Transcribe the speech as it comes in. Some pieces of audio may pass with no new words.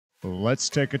Let's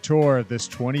take a tour of this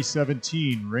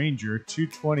 2017 Ranger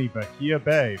 220 Bahia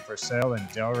Bay for sale in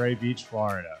Delray Beach,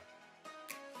 Florida.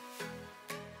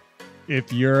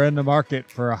 If you're in the market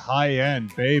for a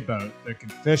high-end bay boat that can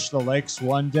fish the lakes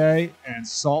one day and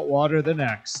saltwater the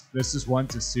next, this is one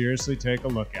to seriously take a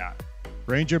look at.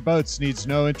 Ranger Boats needs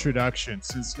no introduction,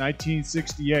 since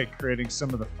 1968 creating some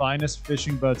of the finest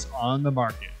fishing boats on the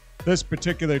market. This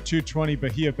particular 220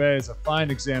 Bahia Bay is a fine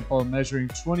example, measuring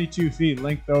 22 feet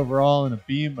length overall and a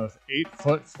beam of 8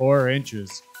 foot 4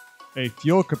 inches, a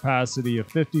fuel capacity of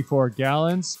 54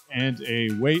 gallons, and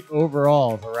a weight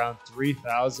overall of around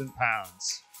 3,000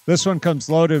 pounds. This one comes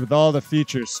loaded with all the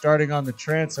features. Starting on the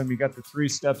transom, you got the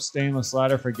 3-step stainless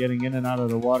ladder for getting in and out of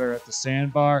the water at the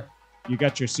sandbar. You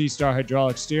got your Seastar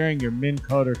hydraulic steering, your Minn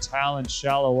Kota Talon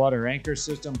shallow water anchor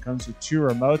system. Comes with 2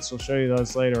 remotes. We'll show you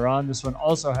those later on. This one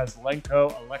also has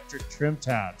Lenco electric trim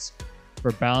tabs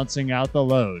for balancing out the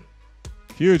load.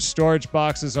 Huge storage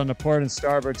boxes on the port and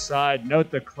starboard side. Note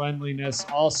the cleanliness,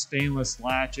 all stainless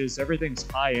latches. Everything's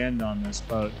high end on this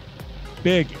boat.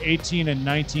 Big 18 and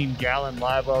 19 gallon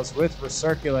live wells with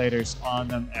recirculators on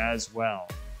them as well.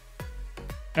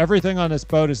 Everything on this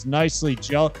boat is nicely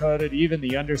gel coated, even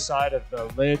the underside of the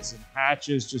lids and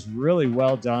hatches, just really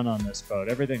well done on this boat.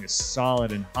 Everything is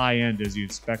solid and high end as you'd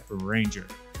expect from Ranger.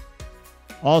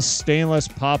 All stainless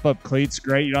pop-up cleats,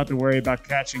 great. You don't have to worry about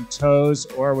catching toes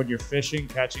or when you're fishing,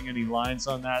 catching any lines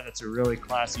on that. That's a really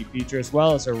classy feature, as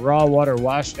well as a raw water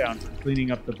washdown for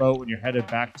cleaning up the boat when you're headed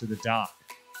back to the dock.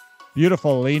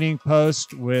 Beautiful leaning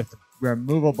post with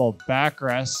removable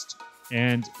backrest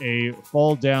and a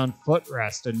fold-down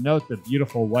footrest. And note the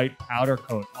beautiful white powder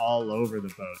coat all over the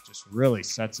boat. Just really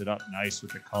sets it up nice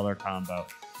with the color combo.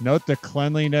 Note the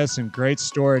cleanliness and great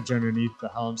storage underneath the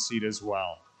helm seat as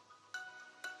well.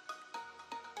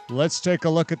 Let's take a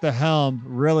look at the helm.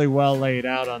 Really well laid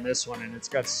out on this one, and it's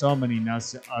got so many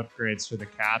nice upgrades for the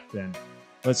captain.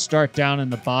 Let's start down in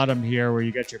the bottom here where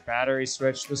you get your battery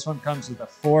switch. This one comes with a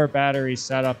 4 battery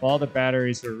setup. All the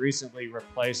batteries were recently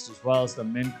replaced, as well as the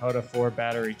Minn Kota 4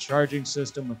 battery charging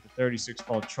system with the 36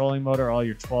 volt trolling motor, all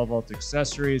your 12 volt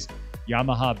accessories,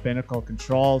 Yamaha binnacle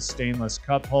control, stainless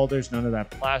cup holders, none of that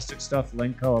plastic stuff,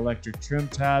 Lenco electric trim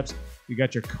tabs. You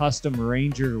got your custom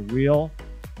Ranger wheel,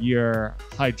 your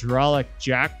hydraulic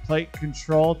jack plate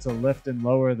control to lift and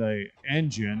lower the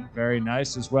engine, very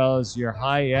nice, as well as your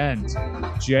high-end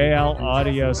JL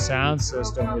audio sound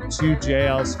system with 2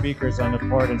 JL speakers on the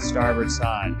port and starboard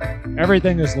side.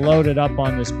 Everything is loaded up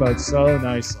on this boat so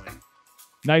nicely.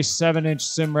 Nice 7-inch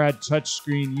Simrad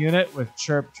touchscreen unit with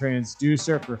chirp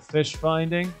transducer for fish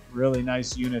finding. Really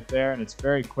nice unit there, and it's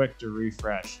very quick to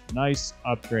refresh. Nice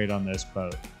upgrade on this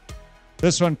boat.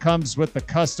 This one comes with the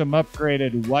custom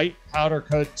upgraded white powder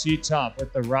coat T-top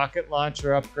with the rocket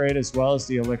launcher upgrade, as well as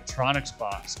the electronics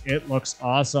box. It looks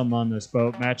awesome on this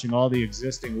boat, matching all the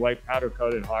existing white powder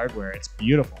coated hardware. It's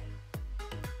beautiful.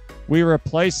 We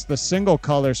replaced the single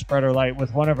color spreader light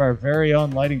with one of our very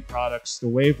own lighting products, the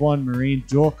Wave 1 Marine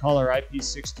dual color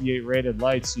IP68 rated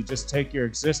lights. You just take your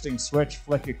existing switch,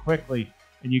 flick it quickly,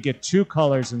 and you get 2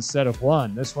 colors instead of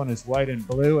 1. This one is white and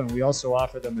blue, and we also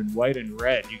offer them in white and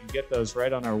red. You can get those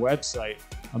right on our website,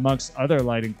 amongst other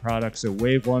lighting products at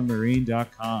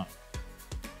wave1marine.com.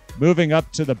 Moving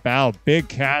up to the bow, big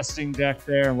casting deck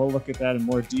there, and we'll look at that in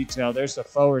more detail. There's the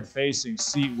forward-facing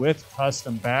seat with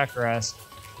custom backrest,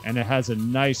 and it has a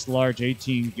nice large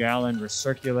 18-gallon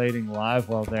recirculating live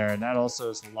well there, and that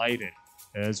also is lighted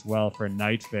as well for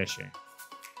night fishing.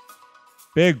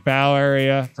 Big bow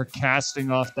area for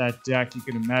casting off that deck. You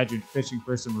can imagine fishing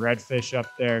for some redfish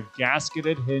up there.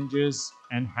 Gasketed hinges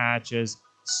and hatches,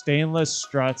 stainless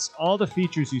struts, all the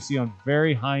features you see on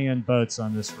very high-end boats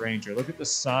on this Ranger. Look at the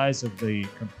size of the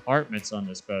compartments on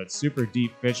this boat. Super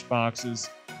deep fish boxes.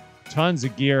 Tons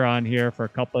of gear on here for a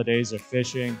couple of days of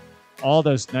fishing. All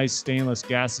those nice stainless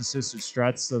gas-assisted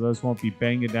struts, so those won't be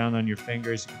banging down on your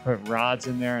fingers. You can put rods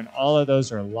in there, and all of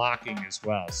those are locking as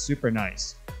well. Super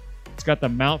nice. It's got the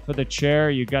mount for the chair.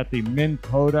 You got the Minn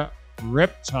Kota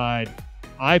Riptide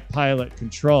iPilot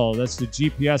control. That's the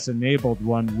GPS-enabled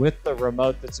one with the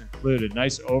remote that's included.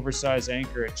 Nice oversized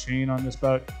anchor and chain on this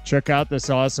boat. Check out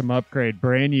this awesome upgrade.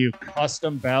 Brand new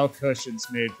custom bow cushions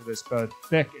made for this boat.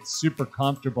 Thick and super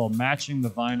comfortable, matching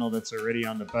the vinyl that's already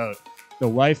on the boat. The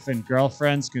wife and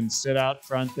girlfriends can sit out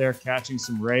front there catching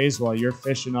some rays while you're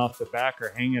fishing off the back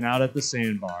or hanging out at the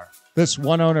sandbar. This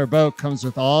one-owner boat comes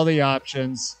with all the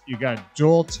options. You got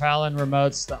dual Talon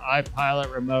remotes, the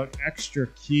iPilot remote, extra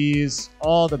keys,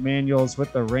 all the manuals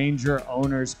with the Ranger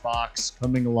owner's box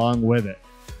coming along with it.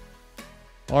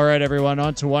 All right, everyone,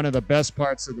 on to one of the best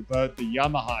parts of the boat, the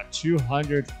Yamaha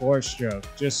 200 4-stroke.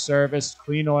 Just serviced,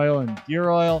 clean oil and gear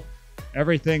oil.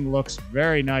 Everything looks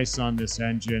very nice on this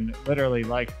engine, literally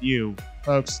like new.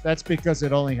 Folks, that's because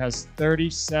it only has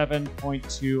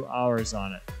 37.2 hours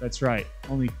on it. That's right,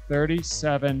 only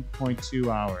 37.2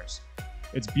 hours.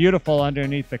 It's beautiful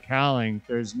underneath the cowling.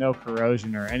 There's no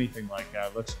corrosion or anything like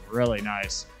that. It looks really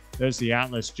nice. There's the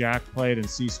Atlas jack plate and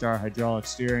C-Star hydraulic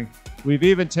steering. We've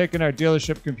even taken our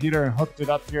dealership computer and hooked it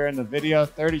up here in the video.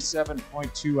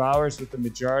 37.2 hours with the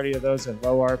majority of those at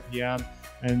low RPM.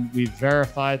 And we've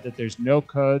verified that there's no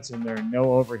codes and there are no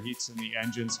overheats in the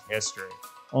engine's history.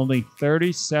 Only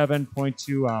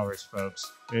 37.2 hours, folks.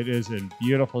 It is in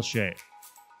beautiful shape.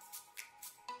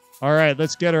 All right,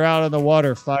 let's get her out on the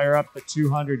water. Fire up the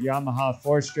 200 Yamaha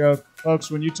 4-stroke. Folks,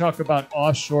 when you talk about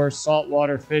offshore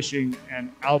saltwater fishing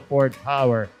and outboard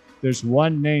power, there's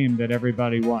one name that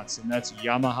everybody wants, and that's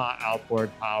Yamaha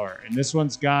Outboard Power. And this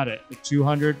one's got it, the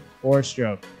 200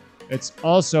 4-stroke. It's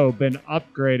also been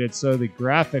upgraded so the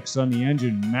graphics on the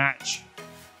engine match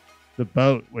the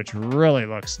boat, which really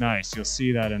looks nice. You'll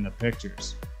see that in the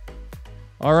pictures.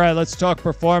 All right, let's talk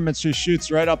performance. She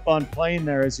shoots right up on plane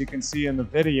there, as you can see in the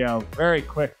video. Very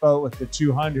quick boat with the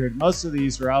 200. Most of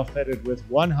these are outfitted with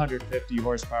 150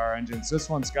 horsepower engines.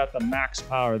 This one's got the max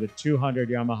power, the 200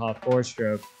 Yamaha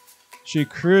 4-stroke. She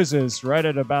cruises right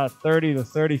at about 30 to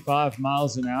 35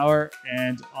 miles an hour,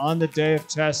 and on the day of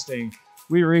testing,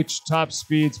 we reached top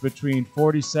speeds between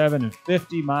 47 and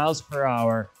 50 miles per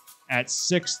hour at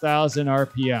 6,000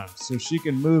 RPM, so she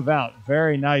can move out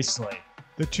very nicely.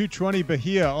 The 220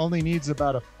 Bahia only needs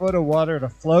about a foot of water to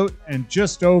float and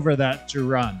just over that to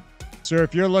run. So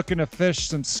if you're looking to fish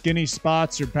some skinny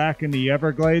spots or back in the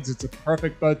Everglades, it's a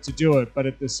perfect boat to do it. But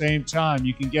at the same time,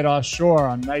 you can get offshore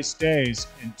on nice days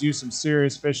and do some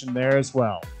serious fishing there as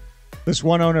well. This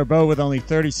one-owner boat with only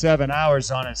 37 hours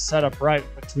on it is set up right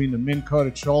between the Minn Kota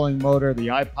trolling motor, the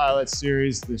iPilot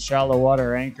series, the shallow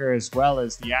water anchor, as well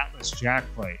as the Atlas jack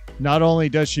plate. Not only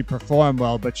does she perform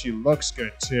well, but she looks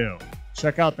good too.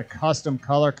 Check out the custom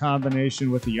color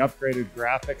combination with the upgraded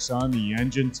graphics on the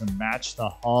engine to match the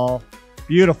hull.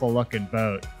 Beautiful looking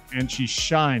boat, and she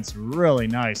shines really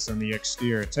nice on the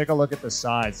exterior. Take a look at the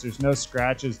sides. There's no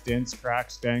scratches, dents,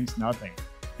 cracks, dings, nothing.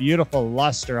 Beautiful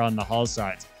luster on the hull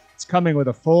sides. It's coming with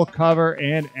a full cover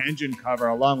and engine cover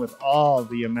along with all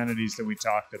the amenities that we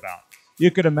talked about.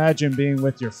 You could imagine being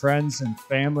with your friends and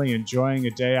family, enjoying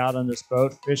a day out on this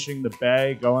boat, fishing the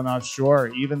bay, going offshore,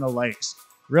 or even the lakes.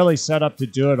 Really set up to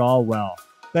do it all well.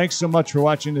 Thanks so much for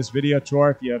watching this video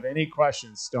tour. If you have any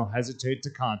questions, don't hesitate to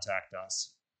contact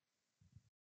us.